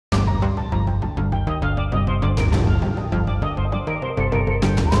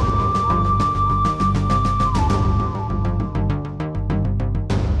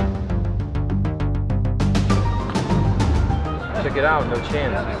it out. No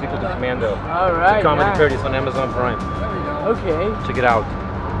Chance. The sequel to Commando. All right. It's a comedy nice. parody. It's on Amazon Prime. Okay. Check it out.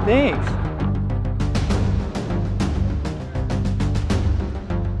 Thanks.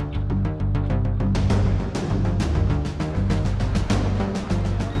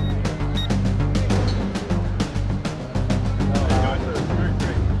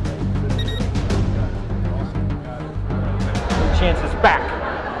 Chance is back,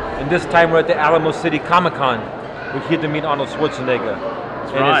 and this time we're at the Alamo City Comic-Con. We're here to meet Arnold Schwarzenegger.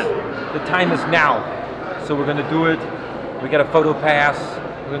 That's right. The time is now, so we're gonna do it. We got a photo pass.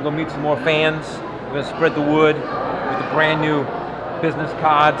 We're gonna go meet some more fans. We're gonna spread the word with the brand new business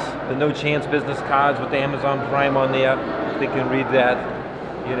cards, the No Chance business cards with the Amazon Prime on there. If they can read that,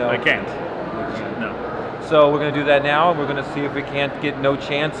 you know. I can't. No. So we're gonna do that now, and we're gonna see if we can't get No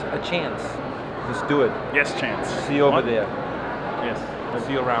Chance a chance. Let's do it. Yes, Chance. See you over What? there. Yes. I'll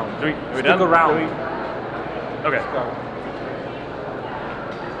see you around. Are we Stick done? around. Okay. Let's go.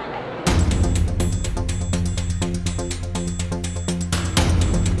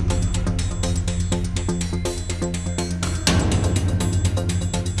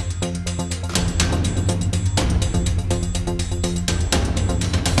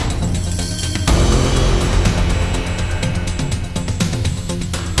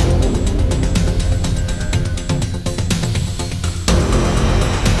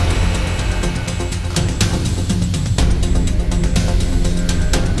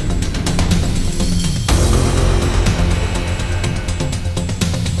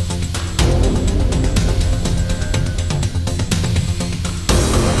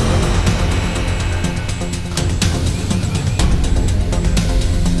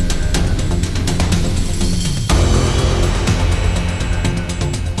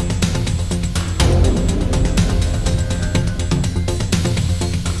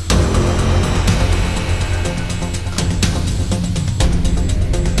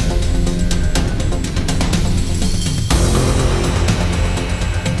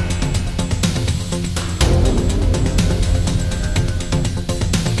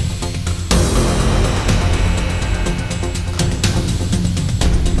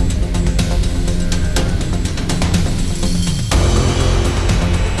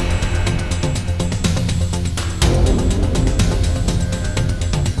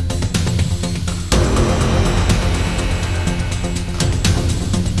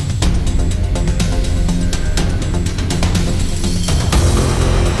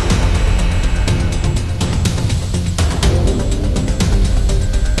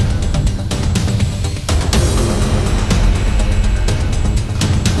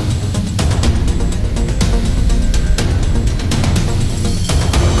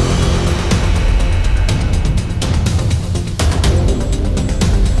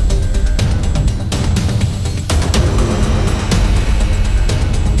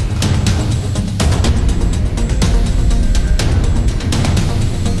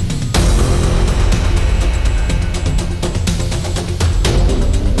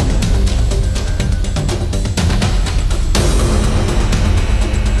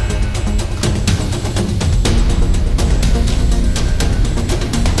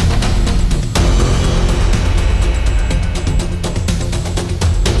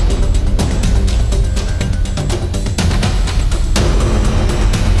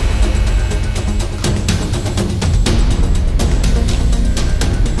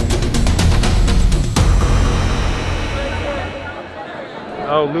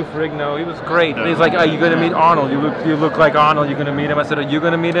 Oh, Lou Ferrigno, he was great. He's like, "Are you going to meet Arnold? You look like Arnold. You're going to meet him." I said, "Are you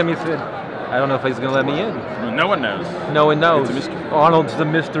going to meet him?" He said, "I don't know if he's going to let me in." No one knows. No one knows. It's a mystery. Arnold's the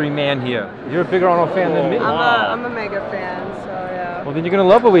mystery man here. You're a bigger Arnold fan than me. I'm a mega fan, so yeah. Well, then you're going to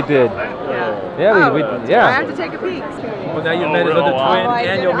love what we did. Yeah. Yeah, yeah. I have to take a peek. Well, now you've met his other twin,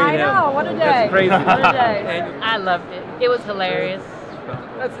 and you'll meet him. I know, what a day. That's crazy. What a day. I loved it. It was hilarious.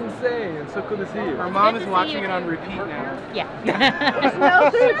 That's insane. It's so cool to see you. Our mom is watching it on repeat now. Yeah. That's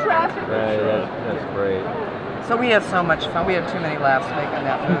great. So we had so much fun. We had too many laughs making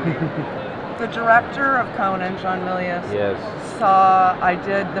that movie. The director of Conan, John Milius, saw I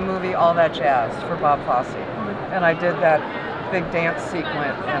did the movie All That Jazz for Bob Fosse, and I did that big dance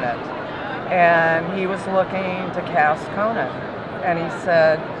sequence in it. And he was looking to cast Conan, and he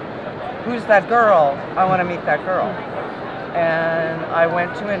said, "Who's that girl? I want to meet that girl." And I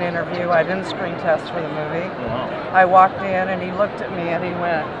went to an interview. I didn't screen test for the movie. Wow. I walked in and he looked at me and he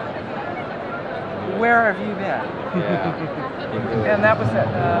went, "Where have you been?" Yeah. And that was it.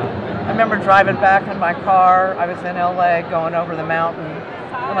 I remember driving back in my car. I was in LA going over the mountain.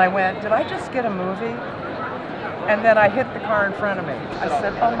 And I went, "Did I just get a movie?" And then I hit the car in front of me. I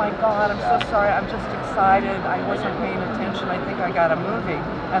said, oh my God, I'm so sorry. I'm just excited. I wasn't paying attention. I think I got a movie.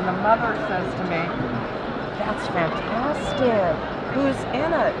 And the mother says to me, that's fantastic. Who's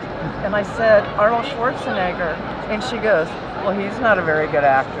in it? And I said, Arnold Schwarzenegger. And she goes, well, he's not a very good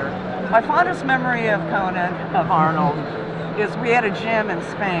actor. My fondest memory of Conan, of Arnold, is we had a gym in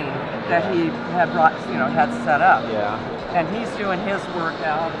Spain that he had brought, had set up. Yeah. And he's doing his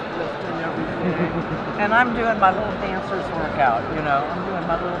workout, lifting everything. And I'm doing my little dancer's workout, I'm doing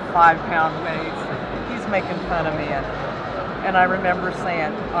my little 5-pound weights. He's making fun of me. And I remember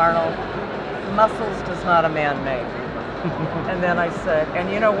saying, Arnold, muscles does not a man make. And then I said,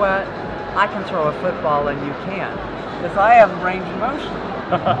 and you know what? I can throw a football and you can't. Because I have range of motion.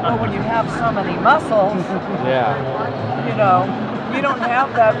 But when you have so many muscles, Yeah. you don't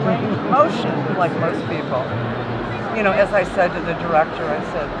have that range of motion like most people. As I said to the director, I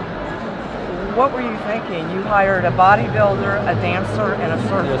said, what were you thinking? You hired a bodybuilder, a dancer, and a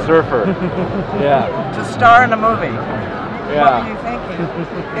surfer. A surfer. Yeah. To star in a movie. Yeah. What were you thinking?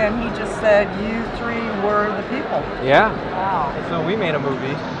 And he just said, you three were the people. Yeah. Wow. So we made a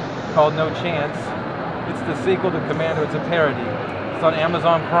movie called No Chance. It's the sequel to Commando. It's a parody. It's on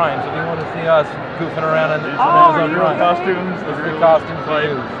Amazon Prime, so if you want to see us goofing around on Amazon real Prime. costumes. The real costumes we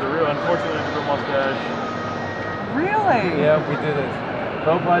use. Unfortunately, the real mustache. Really? Yeah, we did it.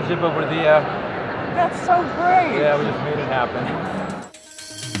 Low budget, but we're the, That's so great. yeah, we just made it happen.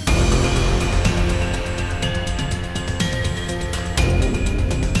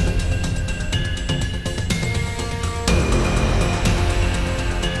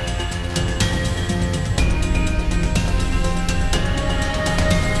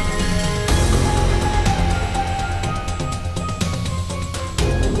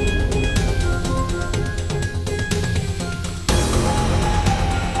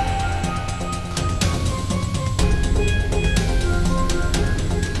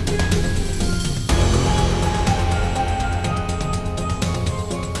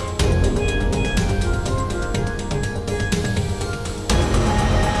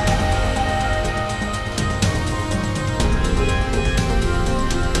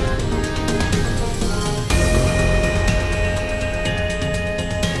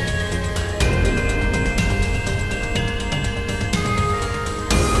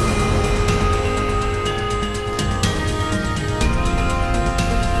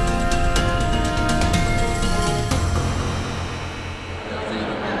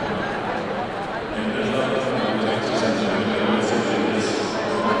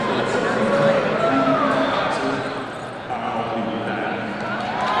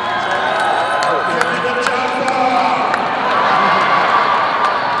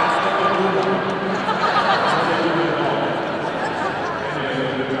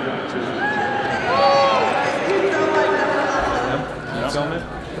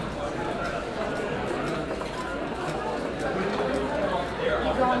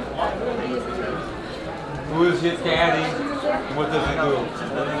 Who is his caddy? And what does it do?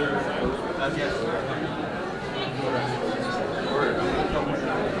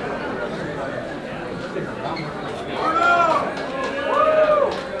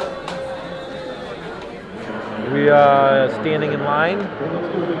 We are standing in line.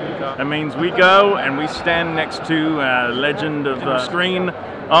 That means we go and we stand next to a legend of the screen,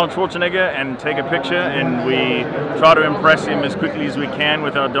 Arnold Schwarzenegger, and take a picture, and we try to impress him as quickly as we can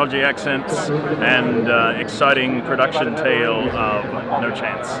with our dodgy accents and exciting production tale of No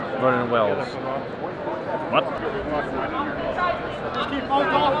Chance. Running Wells. What? Just keep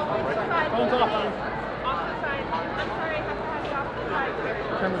phones off. Phones off.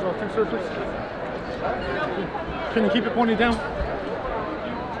 Cameras off too, sir, please. Can you keep it pointed down?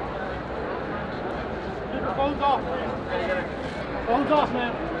 Keep your phones off. Phones off,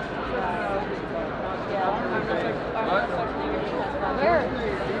 man.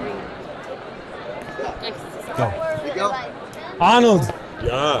 Go. Arnold.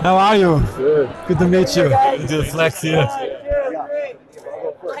 Yeah. How are you? Good. Good to meet you. Do the flex here.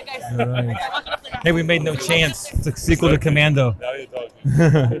 All right. Hey, we made No Chance. It's a sequel to Commando. Now you're talking.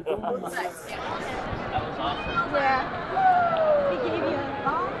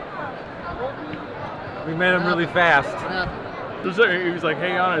 We made him really fast. He was like,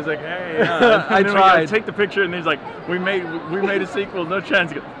 "Hey, Anna." He's like, "Hey." I And then we tried. take the picture, and he's like, "We made a sequel. No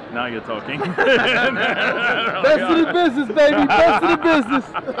Chance." He goes, "Now you're talking." Best of the business, baby. Best of the business.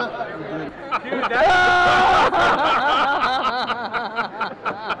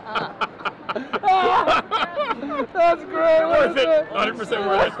 That's great. Worth it. 100%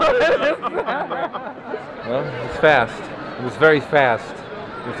 worth it. Well, it's fast. It was very fast.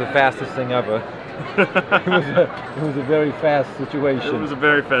 It was the fastest thing ever. It was a very fast situation. It was a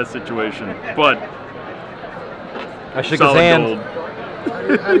very fast situation, but I shook his solid hand. gold.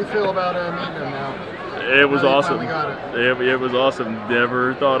 How do you feel about meeting him now? It was Now that you awesome. finally got It was awesome.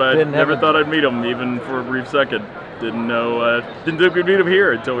 Never thought I'd meet him, even for a brief second. Didn't think we'd meet him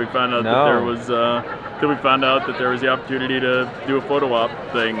here until we found out that there was the opportunity to do a photo op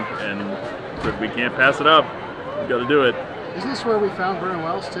thing, and we can't pass it up. We got to do it. Isn't this where we found Vernon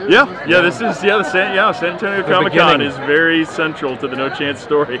Wells too? San Antonio Comic Con is very central to the No Chance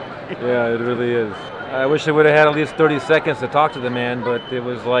story. Yeah, it really is. I wish I would have had at least 30 seconds to talk to the man, but it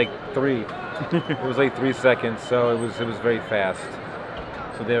was like 3. It was like 3 seconds, so it was very fast.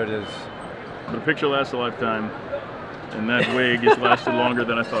 So there it is. But a picture lasts a lifetime, and that wig has lasted longer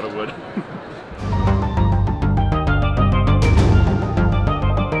than I thought it would.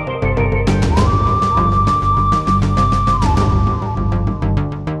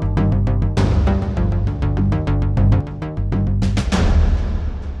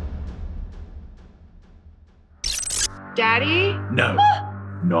 Daddy? No,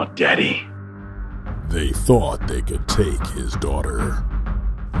 not Daddy. They thought they could take his daughter.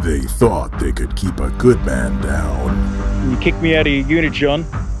 They thought they could keep a good man down. When you kicked me out of your unit, John,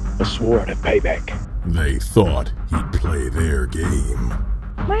 I swore I'd have payback. They thought he'd play their game.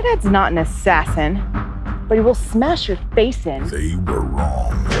 My dad's not an assassin, but he will smash your face in. They were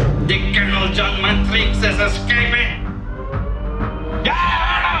wrong. The Colonel John Mantrix is escaping!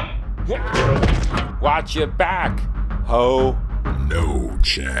 Watch your back, ho. No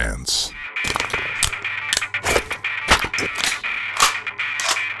chance.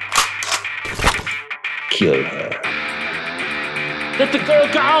 Kill her. Let the girl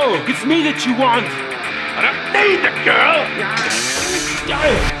go! It's me that you want! I don't need the girl!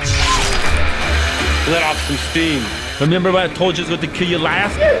 Let off some steam. Remember when I told you I was going to kill you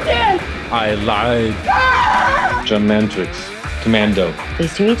last? You did! I lied. John Mantrix, Commando.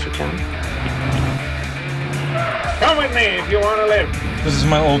 Pleased to meet you, John. Come with me if you want to live. This is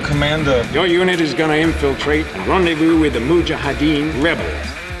my old commander. Your unit is gonna infiltrate and rendezvous with the Mujahideen rebels.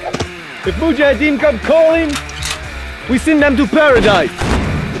 If Mujahideen come calling, we send them to paradise.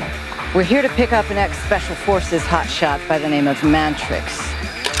 We're here to pick up an ex-Special Forces hotshot by the name of Mantrix.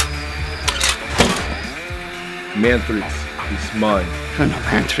 Mantrix is mine. Colonel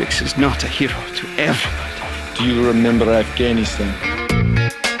Mantrix is not a hero to everybody. Do you remember Afghanistan?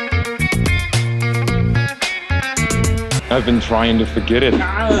 I've been trying to forget it.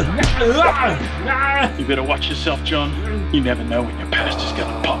 You better watch yourself, John. You never know when your past is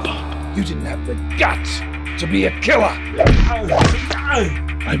gonna pop up. You didn't have the guts to be a killer.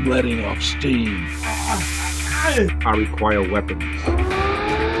 I'm letting off steam. I require weapons.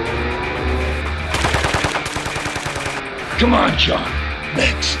 Come on, John.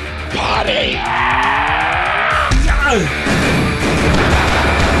 Let's party.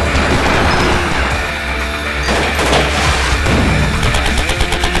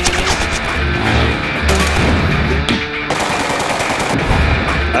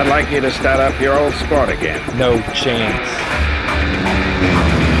 I'd like you to start up your old sport again. No chance.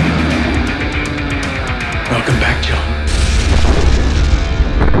 Welcome back, John.